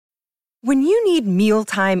When you need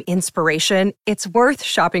mealtime inspiration, it's worth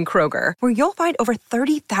shopping Kroger, where you'll find over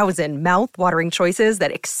 30,000 mouth-watering choices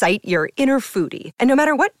that excite your inner foodie. And no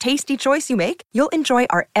matter what tasty choice you make, you'll enjoy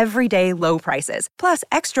our everyday low prices, plus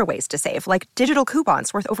extra ways to save, like digital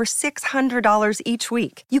coupons worth over $600 each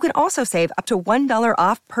week. You can also save up to $1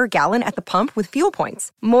 off per gallon at the pump with fuel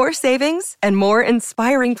points. More savings and more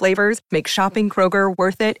inspiring flavors make shopping Kroger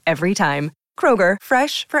worth it every time. Kroger,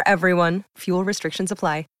 fresh for everyone. Fuel restrictions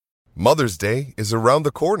apply. Mother's Day is around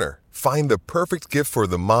the corner. Find the perfect gift for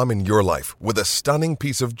the mom in your life with a stunning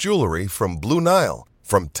piece of jewelry from Blue Nile.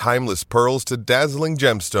 From timeless pearls to dazzling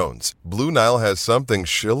gemstones, Blue Nile has something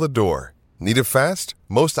she'll adore. Need it fast?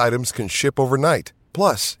 Most items can ship overnight.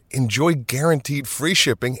 Plus, enjoy guaranteed free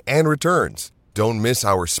shipping and returns. Don't miss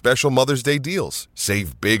our special Mother's Day deals.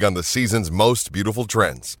 Save big on the season's most beautiful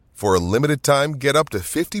trends. For a limited time, get up to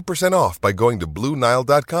 50% off by going to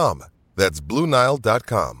BlueNile.com. That's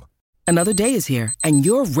BlueNile.com. Another day is here, and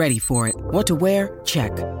you're ready for it. What to wear?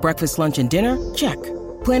 Check. Breakfast, lunch, and dinner? Check.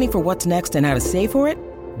 Planning for what's next and how to save for it?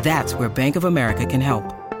 That's where Bank of America can help.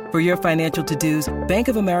 For your financial to-dos, Bank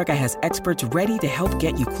of America has experts ready to help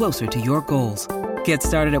get you closer to your goals. Get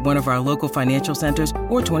started at one of our local financial centers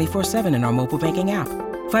or 24/7 in our mobile banking app.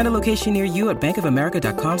 Find a location near you at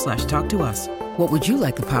bankofamerica.com/talktous. What would you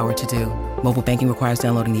like the power to do? Mobile banking requires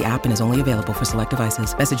downloading the app and is only available for select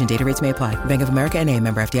devices. Message and data rates may apply. Bank of America N.A.,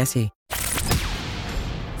 member FDIC.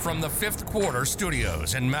 From the Fifth Quarter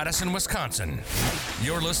Studios in Madison, Wisconsin,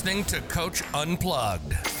 you're listening to Coach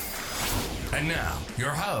Unplugged. And now,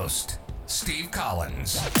 your host, Steve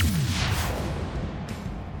Collins.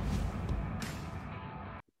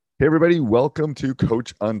 Hey everybody, welcome to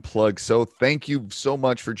Coach Unplugged. So thank you so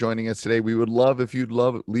much for joining us today. We would love if you'd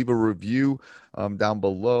leave a review down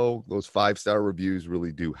below. Those 5-star reviews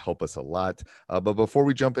really do help us a lot. But before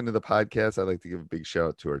we jump into the podcast, I'd like to give a big shout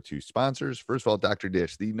out to our two sponsors. First of all, Dr.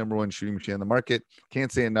 Dish, the #1 shooting machine on the market.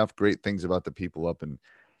 Can't say enough great things about the people up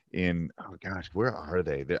in oh gosh, where are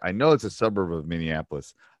they? I know it's a suburb of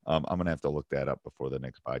Minneapolis. I'm going to have to look that up before the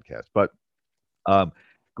next podcast. But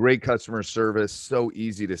great customer service, so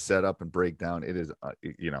easy to set up and break down. It is,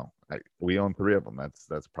 we own 3 of them.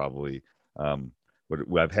 That's probably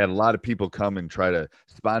what I've had a lot of people come and try to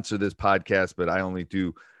sponsor this podcast, but I only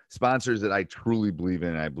do sponsors that I truly believe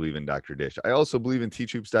in. And I believe in Dr. Dish. I also believe in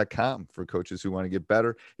teachhoops.com for coaches who want to get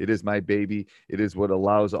better. It is my baby. It is what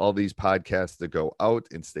allows all these podcasts to go out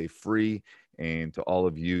and stay free and to all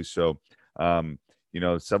of you. So,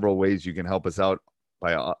 several ways you can help us out.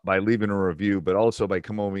 By leaving a review, but also by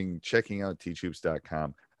checking out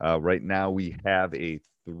teachhoops.com. Right now we have a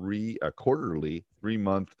quarterly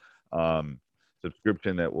 3-month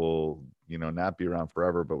subscription that will, not be around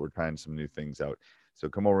forever, but we're trying some new things out. So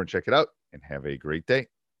come over and check it out and have a great day.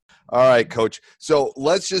 All right, Coach. So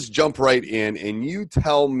let's just jump right in and you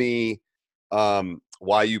tell me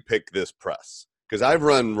why you picked this press. Because I've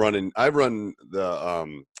run the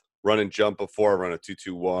run and jump before. I run a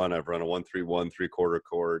 2-2-1. I've run a 1-3-1 3/4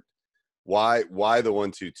 court. Why the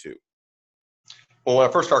 1-2-2? Well, when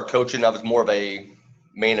I first started coaching, I was more of a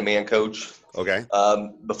man-to-man coach. Okay.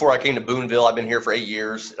 Before I came to Boonville, I've been here for 8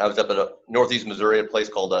 years. I was up at Northeast Missouri, a place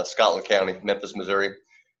called Scotland County, Memphis, Missouri,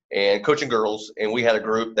 and coaching girls. And we had a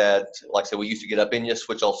group that, like I said, we used to get up in you,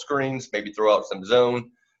 switch all screens, maybe throw out some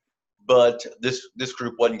zone. But this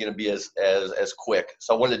group wasn't going to be as quick.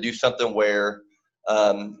 So I wanted to do something where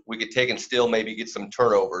we could take and still maybe get some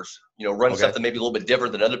turnovers, run something maybe a little bit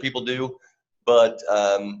different than other people do. But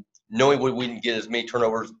knowing we wouldn't get as many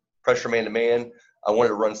turnovers, pressure man to man, I wanted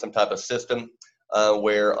to run some type of system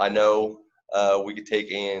where I know we could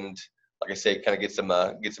take and, like I say, kind of get some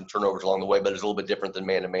turnovers along the way, but it's a little bit different than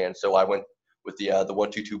man to man. So I went with the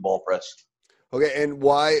 1-2-2 ball press. Okay, and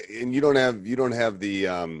why? And you do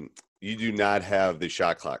not have the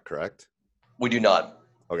shot clock, correct? We do not.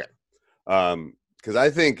 Okay. Because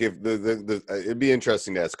I think if it'd be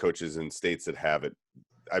interesting to ask coaches in states that have it.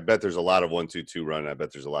 I bet there's a lot of 1-2-2 run. I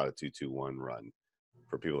bet there's a lot of 2-2-1 run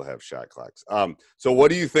for people to have shot clocks. So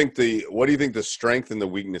what do you think the strength and the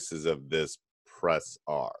weaknesses of this press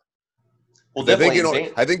are? Well,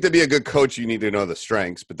 definitely. I think to be a good coach, you need to know the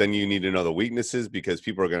strengths, but then you need to know the weaknesses because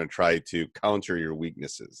people are going to try to counter your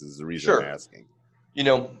weaknesses. Is the reason I'm asking. And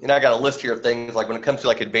I got a list here of things like when it comes to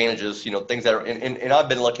like advantages, things that are, and I've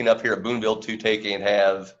been lucky enough here at Boonville to take and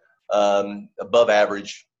have above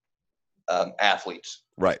average athletes,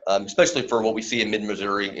 right? Especially for what we see in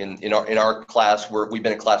Mid-Missouri in our class where we've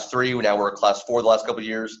been in class 3, now we're in class 4 the last couple of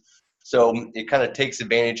years. So it kind of takes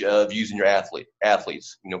advantage of using your athletes,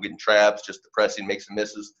 getting traps, just the pressing, makes some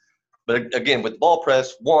misses. But again, with ball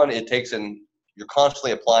press, one, it takes you're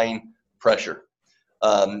constantly applying pressure.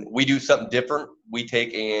 We do something different. We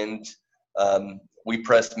take and we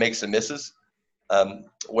press makes and misses,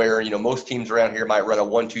 where, most teams around here might run a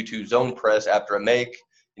 1-2-2 zone press after a make.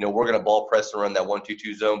 We're going to ball press and run that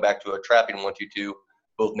 1-2-2 zone back to a trapping 1-2-2,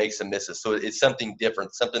 both makes and misses. So it's something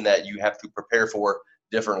different, something that you have to prepare for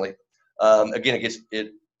differently. Again,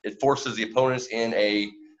 it forces the opponents in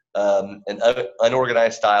an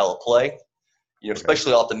unorganized style of play,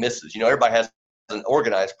 especially off the misses. Everybody has an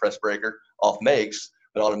organized press breaker off makes,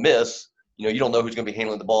 but on a miss, you don't know who's going to be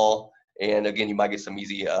handling the ball. And again, you might get some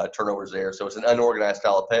easy turnovers there. So it's an unorganized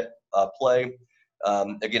style of play.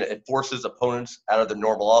 Again, it forces opponents out of their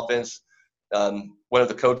normal offense. One of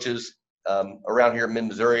the coaches around here in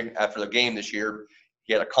Mid-Missouri after the game this year,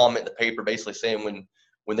 he had a comment in the paper basically saying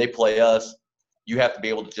when they play us, you have to be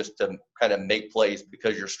able to just to kind of make plays,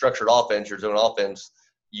 because your structured offense, your zone offense,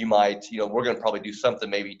 you might, we're going to probably do something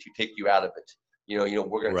maybe to take you out of it.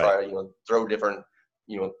 We're going to try to, throw different,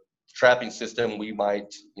 trapping system. We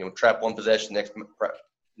might, trap one possession,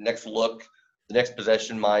 next look, the next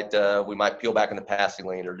possession we might peel back in the passing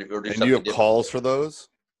lane or do something. And you have different. calls for those?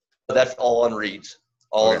 That's all on reads.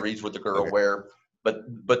 On reads with the girl but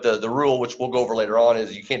the rule, which we'll go over later on,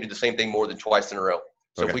 is you can't do the same thing more than twice in a row.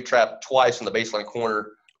 So if we trap twice in the baseline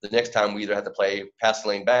corner, the next time we either have to play passing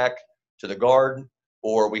lane back to the guard,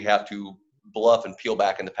 or we have to bluff and peel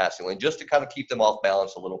back in the passing lane just to kind of keep them off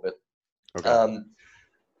balance a little bit. Okay.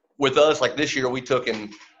 With us, like this year, we took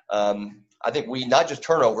and I think we, not just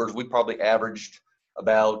turnovers, we probably averaged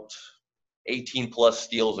about 18 plus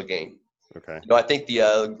steals a game. Okay. I think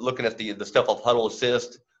looking at the stuff off huddle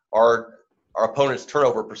assist, our opponent's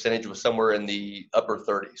turnover percentage was somewhere in the upper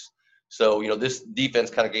 30s. So, this defense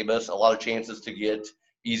kind of gave us a lot of chances to get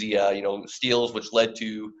easy, steals, which led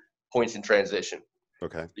to points in transition.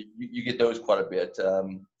 Okay. You get those quite a bit.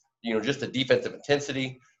 Just the defensive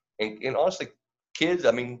intensity. And honestly, kids,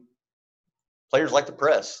 players like to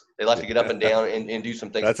press. They like to get up and down and do some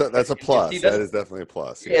things. That's a plus. That is definitely a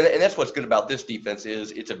plus. Yeah. And that's what's good about this defense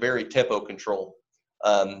is it's a very tempo control.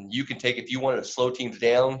 You can take, if you want to slow teams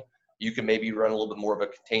down, you can maybe run a little bit more of a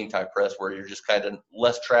contained type press where you're just kind of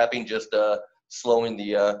less trapping, just slowing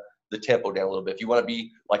the tempo down a little bit. If you want to be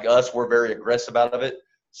like us, we're very aggressive out of it.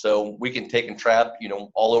 So we can take and trap,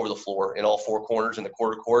 all over the floor in all four corners in the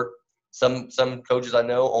quarter court. Some coaches I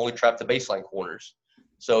know only trap the baseline corners.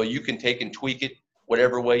 So you can take and tweak it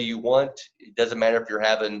whatever way you want. It doesn't matter if you're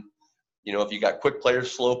having, if you got quick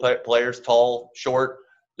players, slow players, tall, short,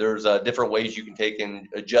 there's different ways you can take and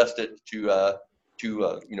adjust it to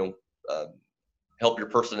help your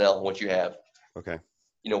personnel and what you have. Okay.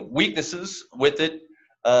 Weaknesses with it,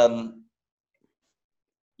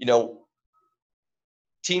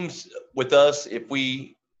 teams with us, if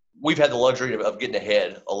we've had the luxury of getting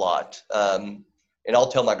ahead a lot. And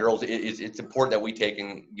I'll tell my girls it's important that we take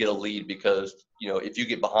and get a lead because, if you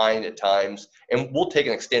get behind at times, and we'll take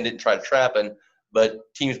and extend it and try to trap it,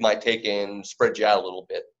 but teams might take and spread you out a little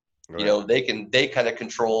bit. Right. They kind of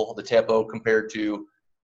control the tempo compared to,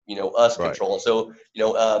 us controlling. So,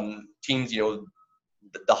 teams,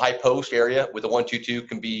 the high post area with a 1-2-2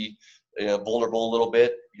 can be vulnerable a little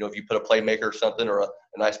bit. If you put a playmaker or something or a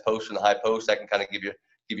nice post in the high post, that can kind of give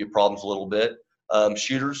you problems a little bit.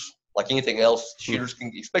 Shooters, like anything else, shooters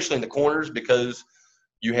can, especially in the corners, because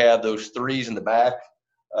you have those threes in the back.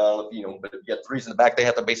 But if you got threes in the back, they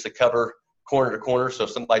have to basically cover corner to corner. So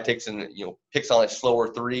if somebody takes and picks on a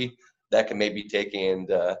slower three, that can maybe take and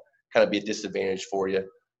kind of be a disadvantage for you.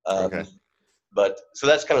 Okay. But so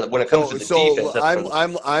that's kind of when it comes to the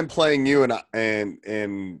defense. I'm playing you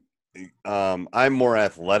and I'm more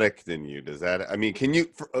athletic than you. Does that? Can you?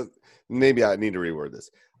 Maybe I need to reword this.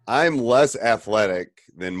 I'm less athletic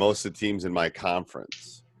than most of the teams in my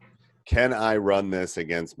conference. Can I run this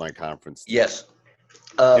against my conference team? Yes.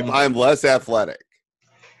 If I'm less athletic.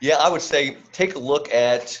 Yeah, I would say take a look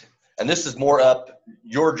at, and this is more up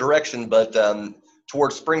your direction, but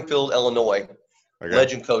towards Springfield, Illinois. Okay.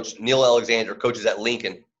 Legend coach Neil Alexander coaches at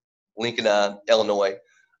Lincoln, Illinois.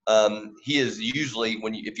 He is usually,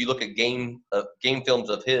 if you look at game films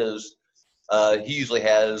of his, he usually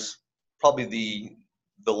has probably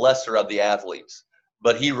the lesser of the athletes,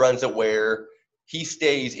 but he runs it where he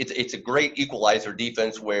stays. It's a great equalizer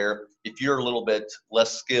defense where if you're a little bit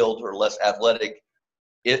less skilled or less athletic,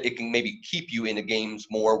 it can maybe keep you in the games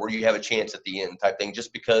more where you have a chance at the end type thing.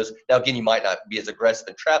 Just because now again you might not be as aggressive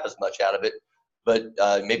and trap as much out of it, but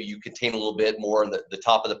maybe you contain a little bit more in the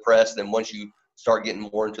top of the press. And then once you start getting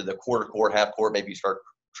more into the quarter court, half court, maybe you start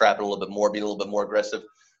trapping a little bit more, being a little bit more aggressive.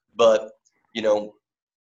 But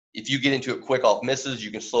if you get into it quick off misses,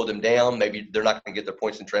 you can slow them down. Maybe they're not going to get their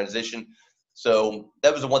points in transition. So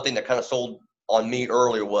that was the one thing that kind of sold on me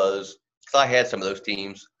earlier was because I had some of those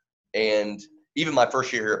teams, and even my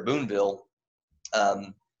first year here at Boonville,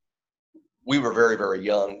 we were very, very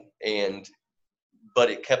young, but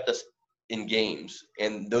it kept us in games.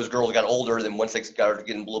 And those girls got older. Then once they started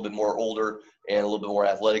getting a little bit more older and a little bit more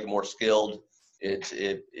athletic, more skilled,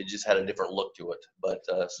 it just had a different look to it. But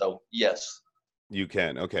so yes, you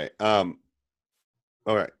can. Okay. All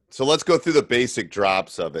right. So let's go through the basic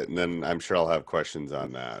drops of it, and then I'm sure I'll have questions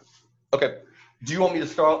on that. Okay. Do you want me to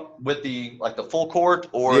start with the full court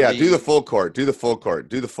or? Yeah, do the full court. Do the full court.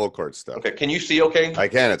 Do the full court stuff. Okay. Can you see? Okay. I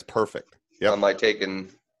can. It's perfect. Yep. I might take and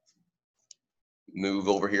move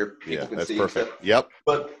over here. Yeah, that's perfect. Yep.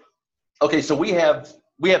 But okay, so we have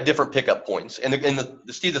different pickup points, and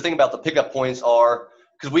Steve, the thing about the pickup points are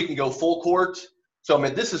because we can go full court. So I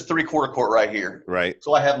mean, this is 3/4 court right here. Right.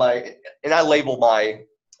 So I have I label my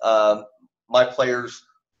my players.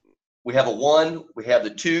 We have a 1, we have the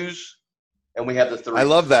 2s, and we have the 3s. I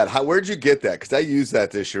love that. Where'd you get that? Because I used that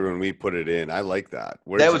this year when we put it in. I like that.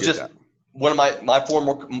 That was just one of my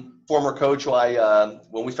former coach. Who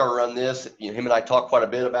when we started running this, him and I talked quite a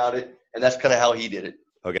bit about it, and that's kind of how he did it.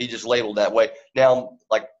 Okay. He just labeled that way. Now,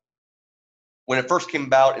 like when it first came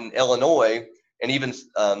about in Illinois, and even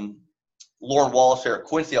Lauren Wallace here at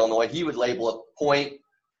Quincy, Illinois, he would label a point,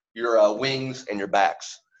 your wings, and your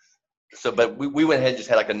backs. So, but we went ahead and just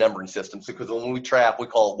had like a numbering system. So, because when we trap, we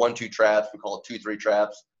call it 1-2 traps, we call it 2-3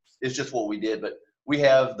 traps. It's just what we did. But we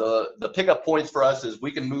have the pickup points for us is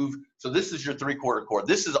we can move. So this is your 3/4 court.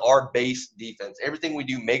 This is our base defense. Everything we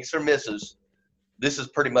do makes or misses. This is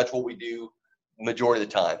pretty much what we do majority of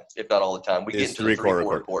the time, if not all the time. We get into the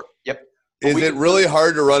 3/4 court. Yep. Is it really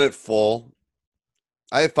hard to run it full?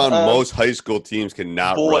 I have found most high school teams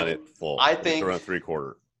cannot run it full. I think run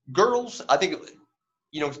 3/4. Girls, I think,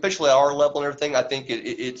 especially at our level and everything, I think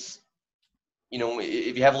it's,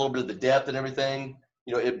 if you have a little bit of the depth and everything,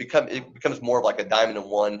 it becomes more of like a diamond and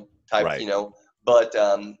one type, right. But,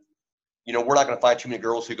 we're not going to find too many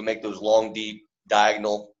girls who can make those long, deep,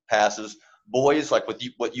 diagonal passes. Boys, like with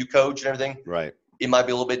what you coach and everything, right? It might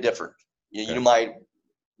be a little bit different.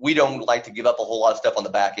 We don't like to give up a whole lot of stuff on the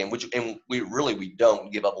back end, and we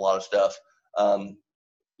don't give up a lot of stuff.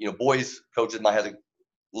 Boys coaches might have to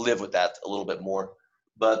live with that a little bit more.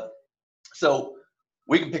 But so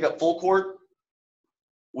we can pick up full court.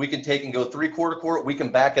 We can take and go 3/4 court. We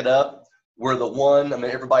can back it up. Where the 1,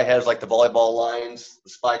 everybody has like the volleyball lines, the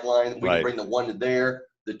spike line. We can bring the 1 to there.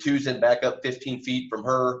 The 2s then back up 15 feet from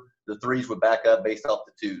her. The 3s would back up based off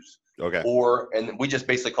the 2s. Okay. And we just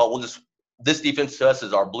basically this defense to us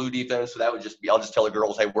is our blue defense. So that would just be, I'll just tell the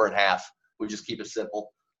girls, hey, we're in half. We just keep it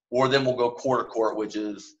simple. Or then we'll go 1/4 court, which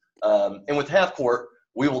is, and with half court,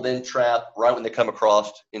 we will then trap right when they come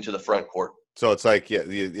across into the front court. So it's like,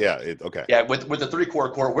 okay. Yeah, with the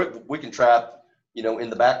 3/4 court, we can trap, in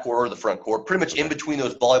the back court or the front court. Pretty much in between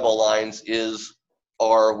those volleyball lines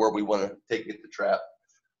are where we want to get the trap.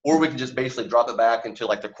 Or we can just basically drop it back into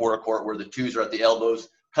like the 1/4 court where the 2s are at the elbows,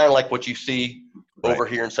 kind of like what you see over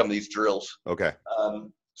here in some of these drills. Okay.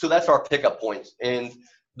 So that's our pickup points. And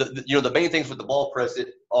the main things with the ball press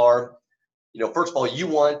are, first of all, you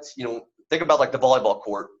want, think about like the volleyball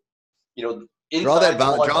court. Draw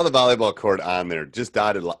the volleyball court on there. Just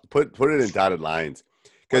dotted. Put it in dotted lines.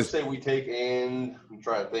 Because say we take in. I'm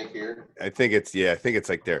trying to think here. I think it's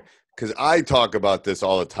like there. Because I talk about this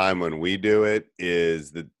all the time when we do it.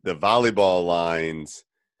 Is the volleyball lines?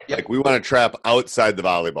 Yep. Like we want to trap outside the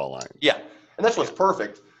volleyball line. Yeah, and that's what's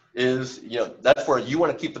perfect. Is that's where you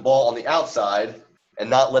want to keep the ball on the outside and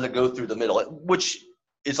not let it go through the middle, which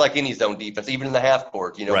is like any zone defense, even in the half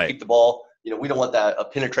court. Right. Keep the ball. We don't want a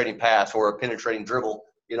penetrating pass or a penetrating dribble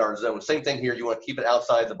in our zone. Same thing here. You want to keep it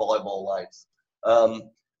outside the volleyball lines.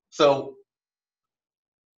 So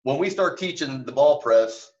when we start teaching the ball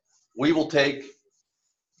press, we will take,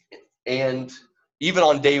 and even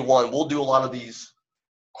on day 1, we'll do a lot of these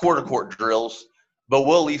 1/4 court drills, but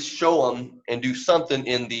we'll at least show them and do something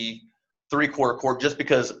in the 3/4 court just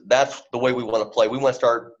because that's the way we want to play. We want to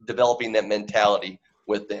start developing that mentality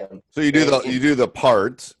with them. So you do the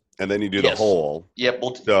parts. And then you do the whole. Yep.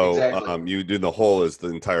 Exactly. You do the whole as the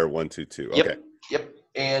entire 1-2-2. Okay. Yep.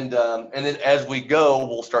 And then as we go,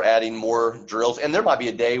 we'll start adding more drills. And there might be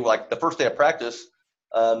a day, like the first day of practice,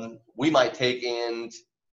 we might take and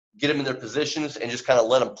get them in their positions and just kind of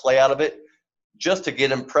let them play out of it just to get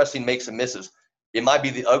them pressing makes and misses. It might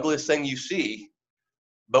be the ugliest thing you see,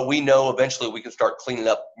 but we know eventually we can start cleaning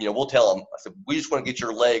up. We'll tell them, I said, we just want to get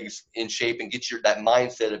your legs in shape and get that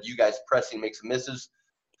mindset of you guys pressing makes and misses.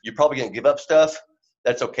 You're probably going to give up stuff.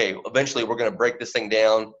 That's okay. Eventually, we're going to break this thing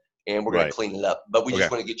down, and we're going to clean it up. But we just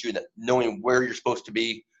want to get you knowing where you're supposed to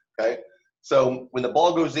be, okay? So when the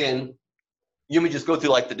ball goes in, you may just go through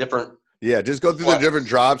like the different. Yeah, just go through the different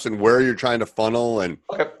drops and where you're trying to funnel, and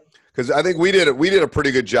because I think we did a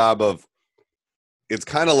pretty good job of. It's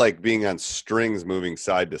kind of like being on strings moving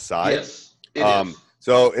side to side. Yes, it is.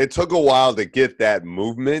 So it took a while to get that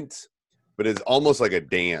movement, but it's almost like a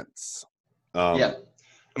dance. Yeah.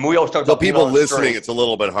 I mean, we always talk so about people listening, it's a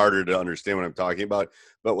little bit harder to understand what I'm talking about.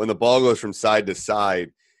 But when the ball goes from side to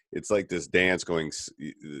side, it's like this dance going.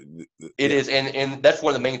 It is, and that's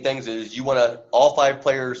one of the main things is you want to. All 5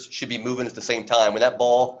 players should be moving at the same time. When that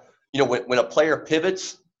ball, when a player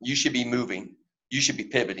pivots, you should be moving. You should be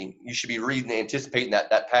pivoting. You should be reading and anticipating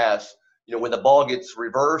that pass. When the ball gets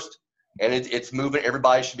reversed and it's moving,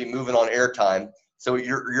 everybody should be moving on airtime. So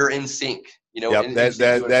you're in sync.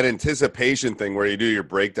 That anticipation thing where you do your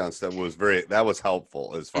breakdown stuff was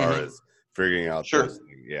helpful as far as figuring out. Sure. Those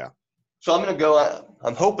things. Yeah. So I'm going to go.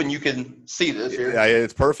 I'm hoping you can see this here. Yeah,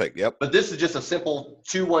 it's perfect. Yep. But this is just a simple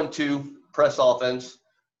 2-1-2 press offense.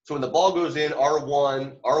 So when the ball goes in,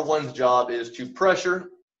 R1's job is to pressure.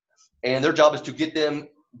 And their job is to get them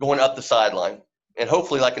going up the sideline, and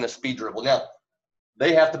hopefully like in a speed dribble. Now,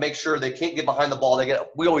 they have to make sure they can't get behind the ball.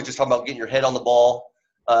 We always just talk about getting your head on the ball,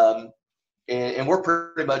 and we're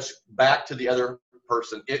pretty much back to the other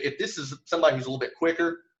person. If this is somebody who's a little bit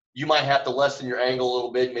quicker, you might have to lessen your angle a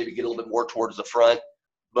little bit, maybe get a little bit more towards the front.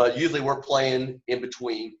 But usually we're playing in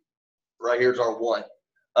between. Right here's our 1.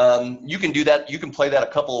 You can do that. You can play that a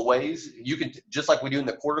couple of ways. You can, just like we do in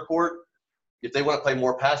the quarter court. If they want to play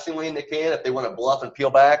more passing lane, they can. If they want to bluff and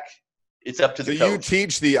peel back, it's up to the coach. So you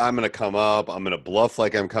teach I'm going to come up, I'm going to bluff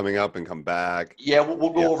like I'm coming up and come back. Yeah,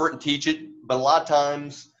 we'll go over it and teach it. But a lot of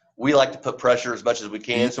times we like to put pressure as much as we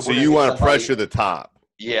can. So you want to pressure the top.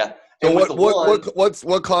 Yeah. So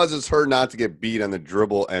what causes her not to get beat on the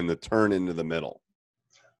dribble and the turn into the middle?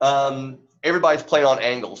 Everybody's playing on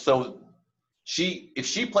angles. So if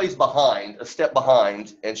she plays behind, a step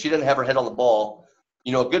behind, and she doesn't have her head on the ball,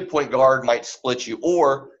 a good point guard might split you.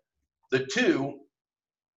 Or the 2,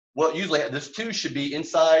 usually this 2 should be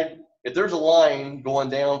inside. If there's a line going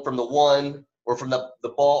down from the 1 or from the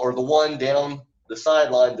ball or the 1 down the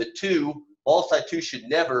sideline, the 2, ball side 2 should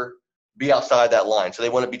never be outside that line. So they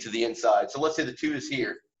want to be to the inside. So let's say the 2 is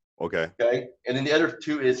here. Okay. And then the other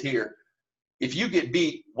 2 is here. If you get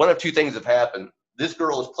beat, one of 2 things have happened. This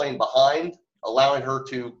girl is playing behind, allowing her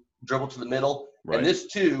to dribble to the middle. Right. And this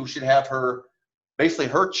 2 should have her. Basically,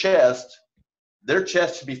 their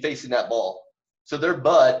chest should be facing that ball. So their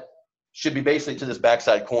butt should be basically to this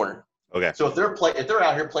backside corner. Okay. So if they're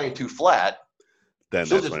out here playing too flat, then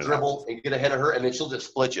she'll just dribble and get ahead of her, and then she'll just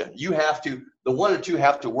split you. The 1 or 2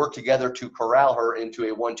 have to work together to corral her into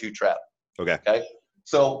a 1-2 trap. Okay.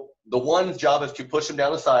 So the 1's job is to push them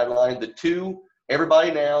down the sideline. The 2,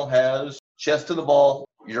 everybody now has chest to the ball.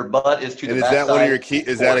 Your butt is to the backside. And is that one of your key?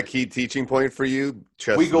 Is that a key teaching point for you?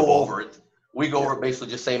 We go over it. We go over basically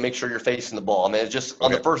just saying make sure you're facing the ball. I mean, it's just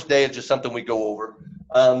on the first day, it's just something we go over.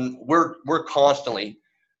 We're constantly,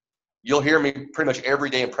 you'll hear me pretty much every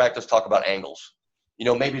day in practice talk about angles.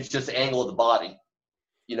 Maybe it's just the angle of the body.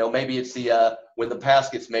 Maybe it's when the pass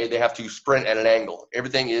gets made, they have to sprint at an angle.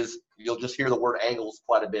 Everything is, you'll just hear the word angles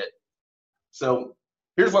quite a bit. So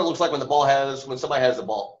here's what it looks like when somebody has the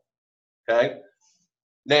ball. Okay.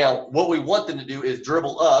 Now, what we want them to do is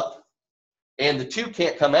dribble up. And the 2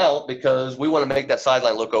 can't come out because we want to make that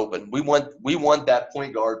sideline look open. We want that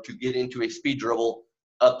point guard to get into a speed dribble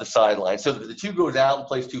up the sideline. So if the 2 goes out and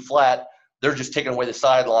plays too flat, they're just taking away the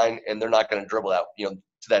sideline and they're not going to dribble out, to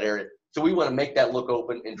that area. So we want to make that look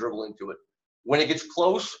open and dribble into it. When it gets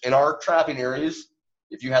close in our trapping areas,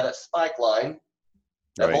 if you have that spike line,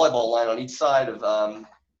 that volleyball line on each side of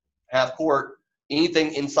half court,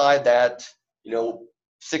 anything inside that,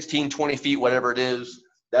 16, 20 feet, whatever it is,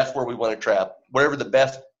 that's where we want to trap. Whatever the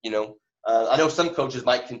best, I know some coaches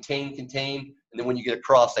might contain, and then when you get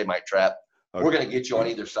across, they might trap. Okay. We're going to get you on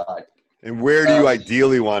either side. And where do you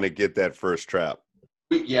ideally want to get that first trap?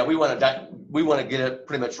 We want to get it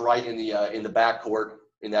pretty much right in the back court,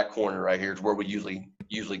 in that corner right here is where we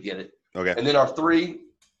usually get it. Okay. And then our 3.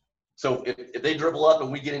 So if they dribble up and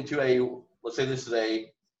we get into let's say this is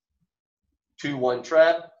a 2-1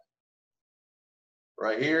 trap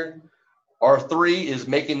right here. Our 3 is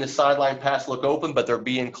making the sideline pass look open, but they're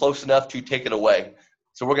being close enough to take it away.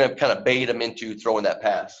 So we're going to kind of bait them into throwing that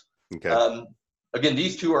pass. Okay. Again,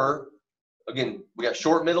 these 2 are, we got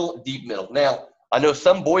short middle, deep middle. Now, I know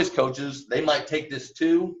some boys coaches, they might take this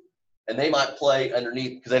 2 and they might play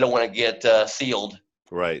underneath because they don't want to get sealed.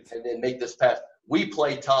 Right. And then make this pass. We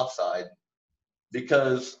play topside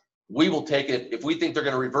because we will take it. If we think they're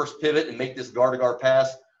going to reverse pivot and make this guard-to-guard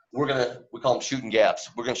pass, we call them shooting gaps.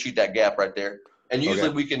 We're going to shoot that gap right there. And usually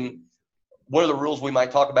one of the rules we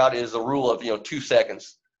might talk about is the rule of, 2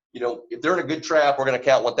 seconds. If they're in a good trap, we're going to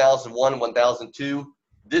count 1,001, 1,002.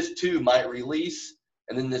 This 2 might release,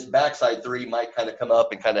 and then this backside 3 might kind of come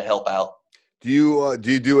up and kind of help out. Do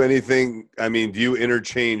you do anything? I mean, do you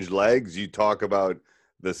interchange legs? You talk about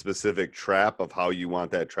the specific trap of how you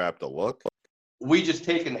want that trap to look? We just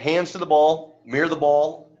take hands to the ball, mirror the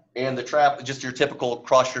ball, and the trap, just your typical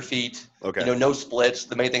cross your feet. Okay. No splits.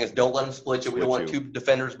 The main thing is don't let them split you. We don't want 2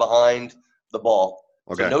 defenders behind the ball.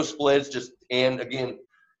 Okay. So no splits. And again,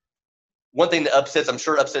 one thing that I'm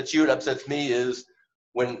sure it upsets you, it upsets me, is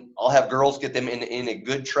when I'll have girls get them in a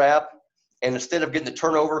good trap, and instead of getting the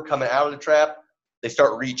turnover coming out of the trap, they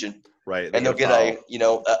start reaching. Right. And they'll get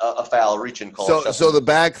a foul reaching call. So the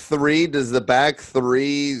back 3, does the back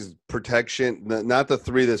 3's protection, not the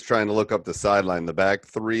 3 that's trying to look up the sideline, the back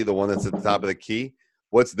 3, the one that's at the top of the key,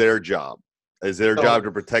 what's their job? Is their job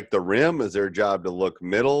to protect the rim? Is their job to look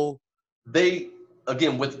middle?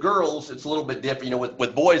 Again, with girls, it's a little bit different.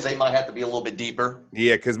 With boys, they might have to be a little bit deeper.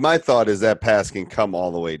 Yeah, because my thought is that pass can come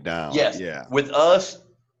all the way down. Yes. Yeah. With us,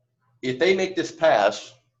 if they make this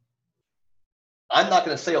pass, I'm not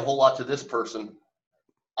going to say a whole lot to this person.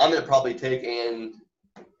 I'm going to probably take and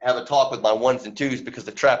have a talk with my 1s and 2s because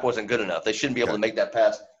the trap wasn't good enough. They shouldn't be able to make that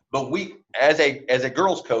pass. But we, as a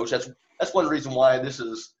girls coach, that's one reason why this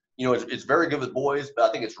is, it's very good with boys, but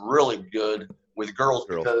I think it's really good with girls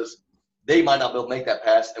because they might not be able to make that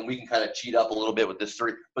pass, and we can kind of cheat up a little bit with this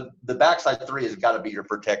 3. But the backside 3 has got to be your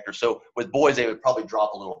protector. So with boys, they would probably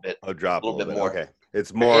drop a little bit. A little bit more. Okay.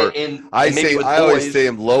 It's more. I always say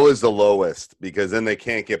low is the lowest because then they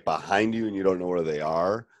can't get behind you and you don't know where they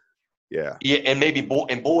are. Yeah. Yeah, and maybe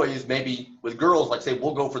boys, maybe with girls, like say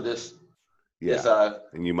we'll go for this. Yeah. This,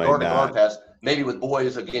 and you might guard pass. Maybe with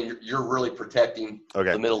boys, again, you're really protecting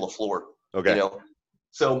the middle of the floor. Okay.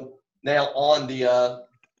 So now on the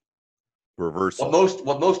reversal.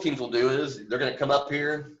 What most teams will do is they're going to come up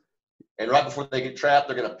here, and right before they get trapped,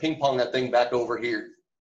 they're going to ping pong that thing back over here.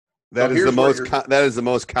 That is the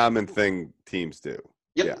most common thing teams do.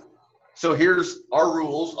 Yep. Yeah. So here's our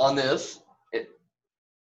rules on this.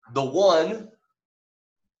 The 1,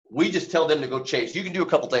 we just tell them to go chase. You can do a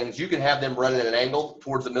couple things. You can have them run at an angle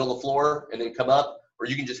towards the middle of the floor and then come up, or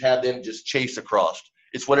you can just have them just chase across.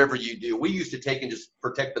 It's whatever you do. We used to take and just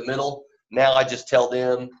protect the middle. Now I just tell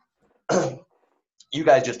them, you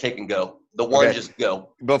guys just take and go. The 1 just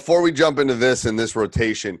go. Before we jump into this and this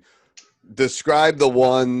rotation, describe the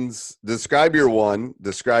 1s, describe your 1,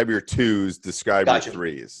 describe your 2s, describe your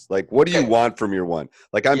 3s. Like, what do you want from your 1?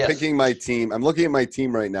 Like, I'm picking my team. I'm looking at my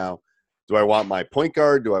team right now. Do I want my point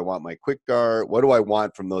guard? Do I want my quick guard? What do I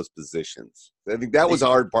want from those positions? I think that was a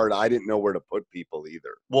hard part. I didn't know where to put people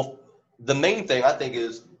either. Well, the main thing I think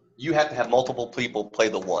is you have to have multiple people play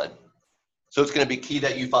the 1. So it's going to be key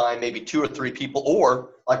that you find maybe 2 or 3 people,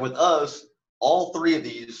 or like with us, all 3 of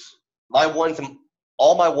these,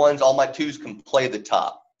 all my 2s can play the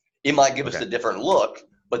top. It might give us a different look,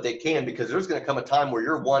 but they can, because there's going to come a time where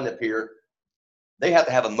your 1 up here, they have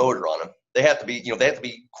to have a motor on them. They have to be, they have to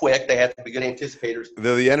be quick. They have to be good anticipators.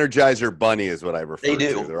 The Energizer Bunny is what I refer to.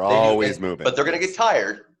 They do. They're always moving. But they're going to get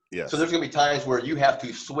tired. Yes. So there's going to be times where you have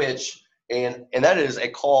to switch, and that is a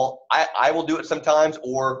call. I will do it sometimes,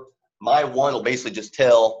 or my 1 will basically just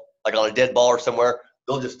tell, like on a dead ball or somewhere,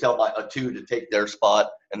 they'll just tell a 2 to take their spot,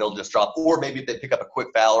 and they'll just drop. Or maybe if they pick up a quick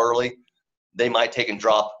foul early, they might take and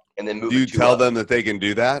drop and then move. Do you tell them that they can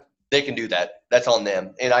do that? They can do that. That's on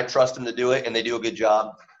them. And I trust them to do it, and they do a good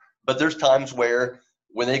job. But there's times where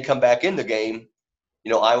when they come back in the game,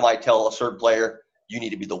 I might tell a certain player, you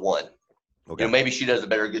need to be the 1. Okay. Maybe she does a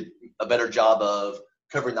better job of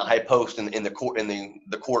covering the high post in the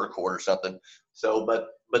quarter court or something. So, but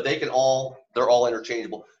they're all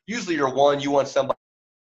interchangeable. Usually you're 1, you want somebody,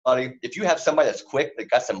 if you have somebody that's quick,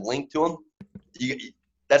 that got some length to them,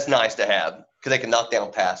 that's nice to have because they can knock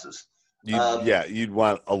down passes. You'd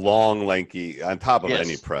want a long, lanky, on top of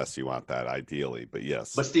any press, you want that ideally, but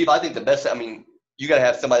yes. But Steve, I think the best, you got to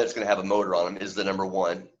have somebody that's going to have a motor on them is the number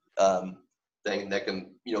 1 thing that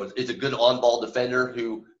can, it's a good on-ball defender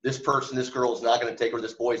who this girl is not going to take, or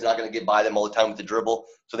this boy is not going to get by them all the time with the dribble.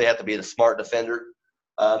 So they have to be a smart defender.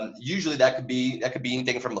 Usually that could be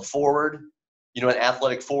anything from a forward, an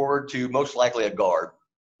athletic forward, to most likely a guard.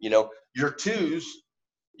 Your 2s,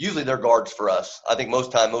 usually they're guards for us. I think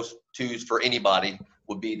most 2s for anybody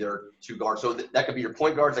would be their 2 guards. So that could be your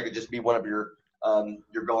point guards. That could just be one of your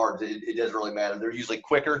guards. It doesn't really matter. They're usually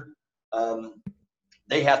quicker.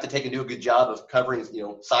 They have to take and do a good job of covering,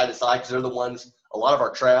 side to side, because they're the ones. A lot of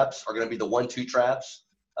our traps are going to be the 1-2 traps.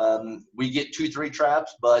 We get 2-3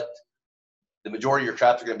 traps, but the majority of your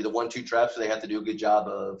traps are going to be the 1-2 traps, so they have to do a good job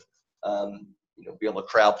of, be able to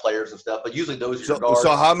crowd players and stuff. But usually those are your guards.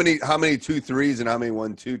 So how many 2-3s and how many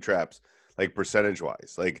 1-2 traps, like percentage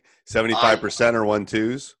wise, like 75% or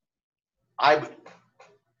 1-2s?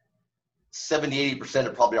 70-80%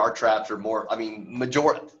 of probably our traps are more. I mean,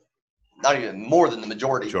 majority, not even more than the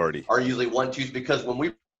majority are usually 1-2s, because when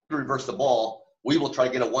we reverse the ball, we will try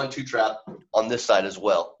to get a 1-2 trap on this side as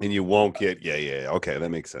well. And you won't get, okay, that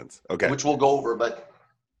makes sense. Okay. Which we'll go over,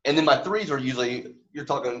 and then my 3s are usually, you're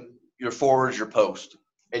talking your forwards, your post.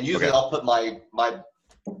 And usually I'll put my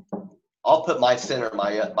center,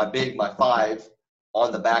 my 5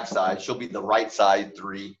 on the backside. She'll be the right side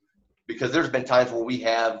 3, because there's been times where we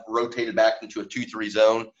have rotated back into a 2-3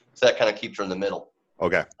 zone. So that kind of keeps her in the middle.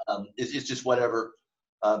 Okay. It's just whatever.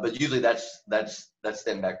 But usually that's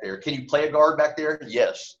them back there. Can you play a guard back there?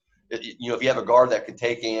 Yes. If you have a guard that can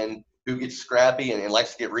take in, who gets scrappy and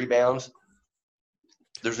likes to get rebounds,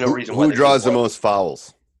 there's no reason why. Who draws the most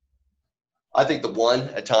fouls? I think the 1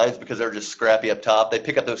 at times, because they're just scrappy up top. They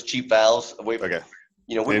pick up those cheap fouls away from,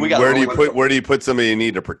 we got. Where do you put somebody you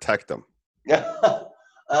need to protect them?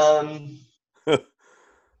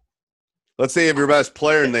 Let's say if your best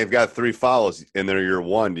player and they've got 3 fouls and they're your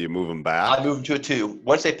 1, do you move them back? I move them to a 2.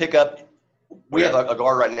 Once they pick up, we have a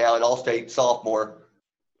guard right now, an all-state sophomore.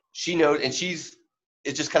 She knows, and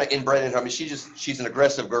it's just kind of inbred in her. I mean, she's an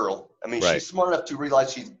aggressive girl. I mean, she's smart enough to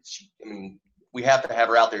realize we have to have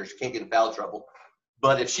her out there. She can't get in foul trouble.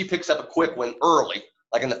 But if she picks up a quick one early,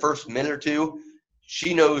 like in the first minute or 2,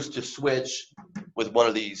 she knows to switch with one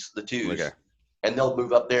of the 2s. Okay. And they'll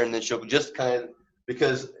move up there, and then she'll just kind of,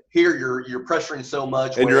 because here you're pressuring so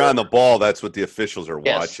much. And you're on the ball. That's what the officials are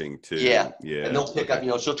watching too. Yeah. And they'll pick up,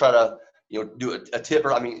 she'll try to, do a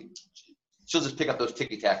tipper. I mean, she'll just pick up those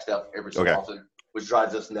ticky-tack stuff every so often, which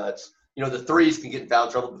drives us nuts. The 3s can get in foul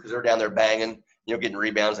trouble because they're down there banging, getting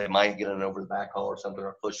rebounds. They might get an over the back call or something,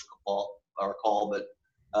 or push call or call. But,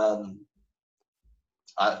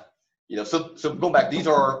 so going back, these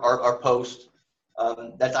are our posts.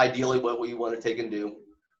 That's ideally what we want to take and do.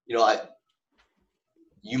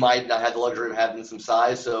 You might not have the luxury of having some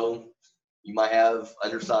size, so you might have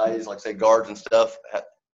undersized, like say guards and stuff,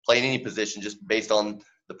 play in any position just based on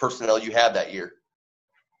the personnel you have that year.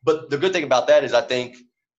 But the good thing about that is I think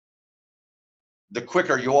the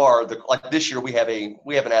quicker you are, like this year we have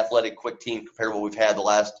an athletic quick team compared to what we've had the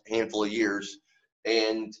last handful of years,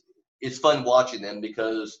 and it's fun watching them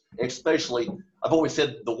because, especially, I've always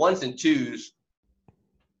said the 1s and 2s,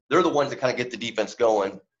 they're the ones that kind of get the defense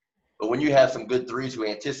going. But when you have some good 3s who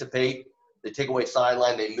anticipate, they take away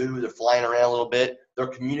sideline, they move, they're flying around a little bit, they're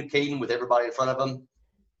communicating with everybody in front of them.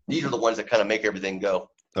 These are the ones that kind of make everything go.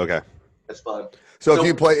 Okay, that's fun. So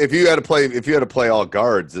if you had to play all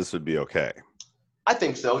guards, this would be okay. I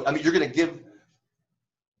think so. I mean,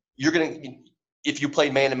 if you play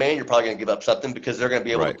man to man, you're probably going to give up something because they're going to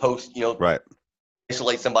be able to post,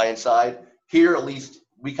 isolate somebody inside. Here, at least,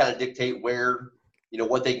 we kind of dictate where,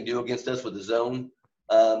 what they can do against us with the zone.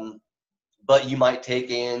 But you might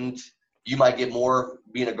you might get more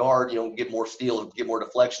being a guard, get more steals, get more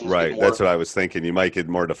deflections. Right. That's what I was thinking. You might get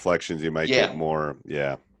more deflections. You might get more.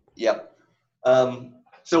 Yeah. Yep.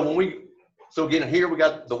 So again, here we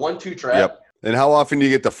got the 1-2 trap. Yep. And how often do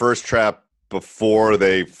you get the first trap before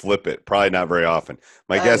they flip it? Probably not very often.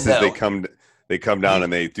 My guess is they come down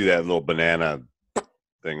and they do that little banana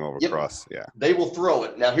thing across. Yeah. They will throw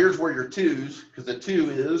it. Now here's where your 2s, because the 2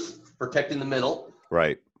 is protecting the middle.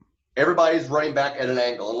 Right. Everybody's running back at an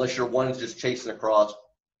angle unless your 1's just chasing across.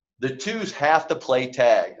 The 2s have to play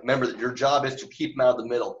tag. Remember that your job is to keep them out of the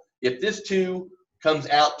middle. If this 2 comes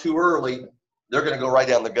out too early, they're going to go right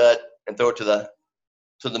down the gut and throw it to the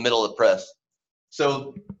middle of the press.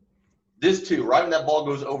 So this 2, right when that ball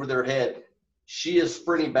goes over their head, she is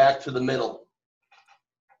sprinting back to the middle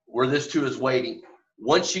where this 2 is waiting.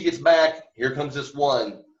 Once she gets back, here comes this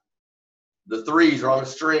 1. The 3s are on a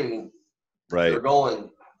string. Right. They're going.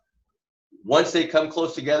 Once they come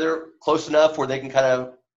close together, close enough where they can kind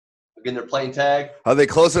of, again, they're playing tag. Are they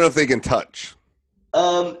close enough they can touch?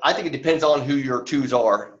 I think it depends on who your 2s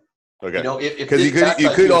are. Okay. Because you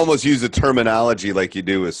could almost use the terminology like you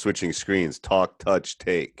do with switching screens: talk, touch,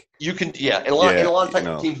 take. You can, and a lot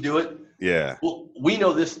of teams do it. Yeah. Well, we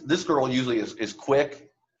know this girl usually is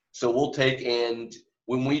quick, so we'll take, and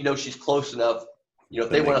when we know she's close enough, if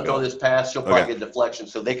they want to throw this pass, she'll probably get a deflection,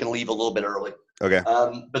 so they can leave a little bit early. Okay.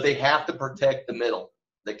 But they have to protect the middle.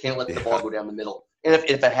 They can't let the ball go down the middle. And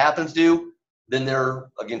if it happens to, then they're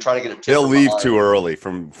again trying to get a tip. They'll leave too early.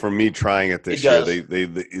 From me trying it this year,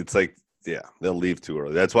 it's like Yeah, they'll leave too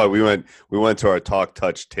early. That's why we went to our talk,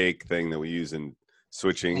 touch, take thing that we use in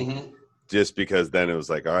switching, just because then it was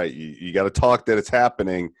like, all right, you got to talk that it's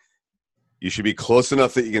happening. You should be close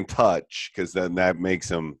enough that you can touch, because then that makes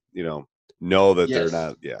them, know that they're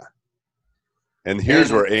not. Yeah. And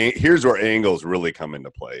here's where angles really come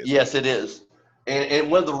into play. Yes, it is. And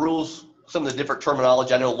one of the rules, some of the different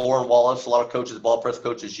terminology, I know Lauren Wallace, a lot of coaches, ball press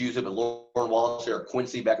coaches use it, but Lauren Wallace or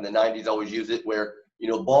Quincy back in the 90s always used it where,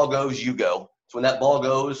 ball goes, you go. So when that ball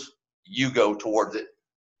goes, you go towards it.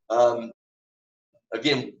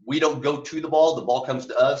 Again, we don't go to the ball comes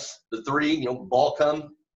to us. The three, ball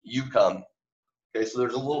come, you come. Okay, so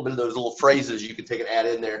there's a little bit of those little phrases you can take and add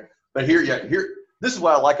in there. But here, this is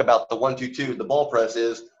what I like about the 1-2-2, the ball press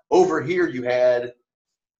is over here you had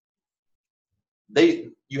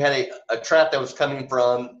a trap that was coming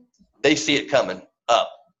from, they see it coming up.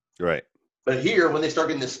 Right. But here, when they start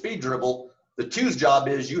getting the speed dribble, the two's job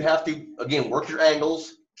is you have to, again, work your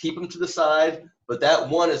angles, keep them to the side, but that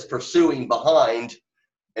one is pursuing behind.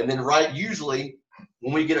 And then usually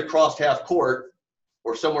when we get across half court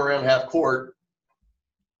or somewhere around half court,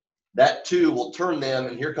 that two will turn them,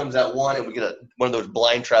 and here comes that one, and we get one of those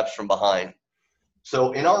blind traps from behind.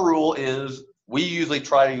 So in our rule is we usually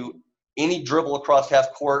try to, any dribble across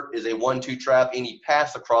half court is a 1-2 trap. Any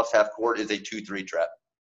pass across half court is a 2-3 trap.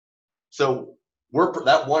 So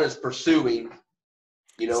that one is pursuing.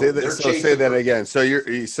 Say that again.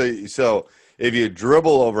 So so if you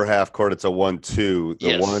dribble over half court, it's a 1-2.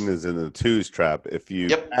 The one is in the twos trap. If you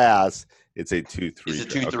pass, it's a 2-3. It's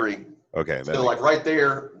a 2-3. Okay. So like right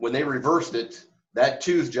there, when they reversed it, that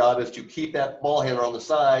two's job is to keep that ball handler on the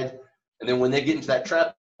side. And then when they get into that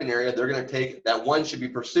trapping area, they're going to take that one should be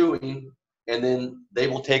pursuing, and then they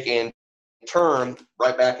will take and turn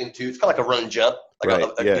right back into, it's kind of like a run jump.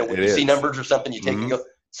 Like when you see numbers or something, you take and go,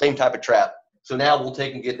 same type of trap. So now we'll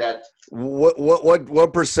take and get that.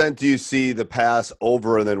 What percent do you see the pass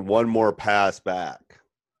over and then one more pass back?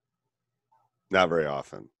 Not very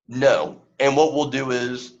often. No. And what we'll do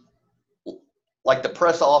is, like the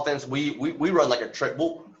press offense, we run like a trick.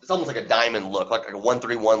 It's almost like a diamond look, like a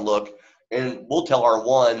 1-3-1 look. And we'll tell our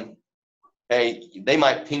one, hey, they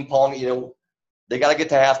might ping pong, they got to get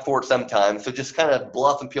to half court sometime. So just kind of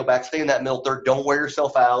bluff and peel back, stay in that middle third. Don't wear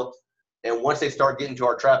yourself out. And once they start getting to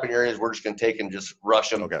our trapping areas, we're just going to take and just rush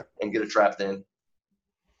them and get a trap in.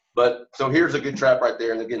 But so here's a good trap right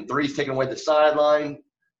there. And again, three's taking away the sideline.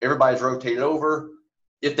 Everybody's rotated over.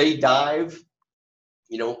 If they dive,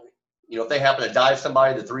 if they happen to dive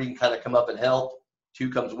somebody, the three can kind of come up and help. Two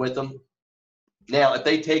comes with them. Now, if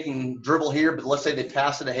they take and dribble here, but let's say they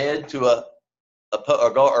pass it ahead to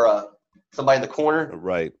somebody in the corner,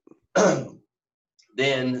 right?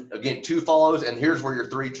 Then again, two follows, and here's where your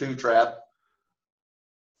 3-2 trap,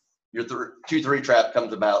 your 2-3 trap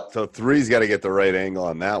comes about. So three's got to get the right angle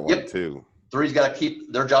on that one too. Three's got to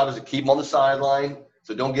keep, their job is to keep them on the sideline.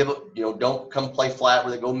 So don't give it, don't come play flat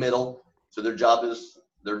where they go middle. So their job is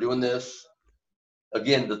they're doing this.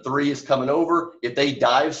 Again, the three is coming over. If they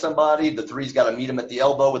dive somebody, the three's got to meet them at the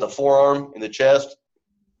elbow with a forearm in the chest.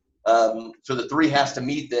 So the three has to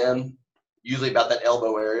meet them, usually about that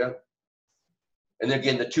elbow area. And then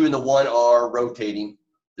again, the two and the one are rotating.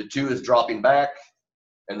 The two is dropping back,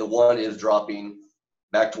 and the one is dropping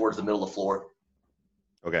back towards the middle of the floor.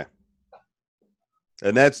 Okay.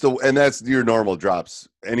 And that's your normal drops.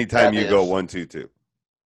 Anytime you go 1-2-2.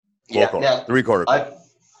 Yeah. Now, 3/4.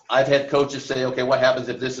 I've had coaches say, okay, what happens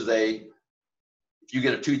if this is if you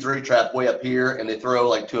get a 2-3 trap way up here and they throw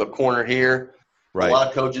like to a corner here? Right. A lot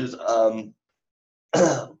of coaches,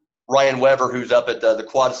 Ryan Weber, who's up at the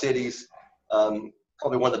Quad Cities,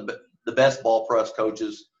 probably one of the best ball press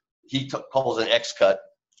coaches, he calls an X cut.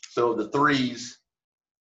 So the threes,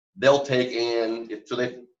 they'll take in, so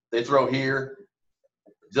they throw here,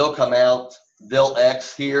 they'll come out, they'll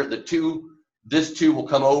X here. This two will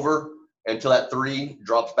come over until that three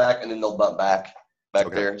drops back, and then they'll bump back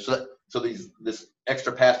there. So this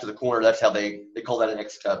extra pass to the corner, that's how they call that an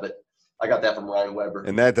X cut. But I got that from Ryan Weber.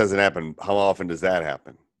 And that doesn't happen. How often does that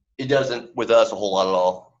happen? It doesn't with us a whole lot at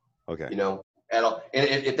all. Okay. At all. And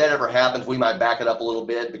if that ever happens, we might back it up a little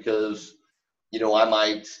bit because,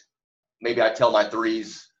 maybe I tell my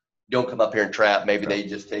threes, don't come up here and trap. Maybe they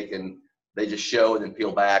just they just show and then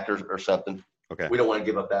peel back or something. Okay. We don't want to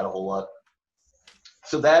give up that a whole lot.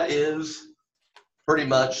 So that is pretty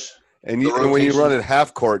much. And when you run at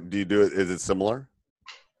half court, do you do it? Is it similar?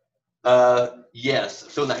 Yes.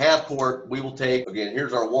 So in the half court, we will take, again,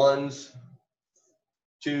 here's our 1s,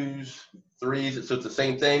 2s, 3s. So it's the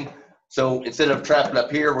same thing. So instead of trapping up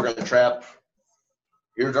here, we're going to trap.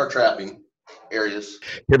 Here's our trapping. areas.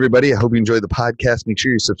 Hey everybody, I hope you enjoyed the podcast. Make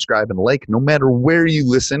sure you subscribe and like no matter where you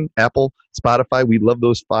listen, Apple, Spotify. We love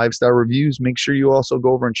those 5-star reviews. Make sure you also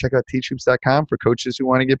go over and check out teachhoops.com for coaches who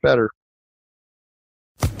want to get better.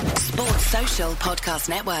 Sports Social Podcast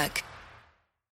Network.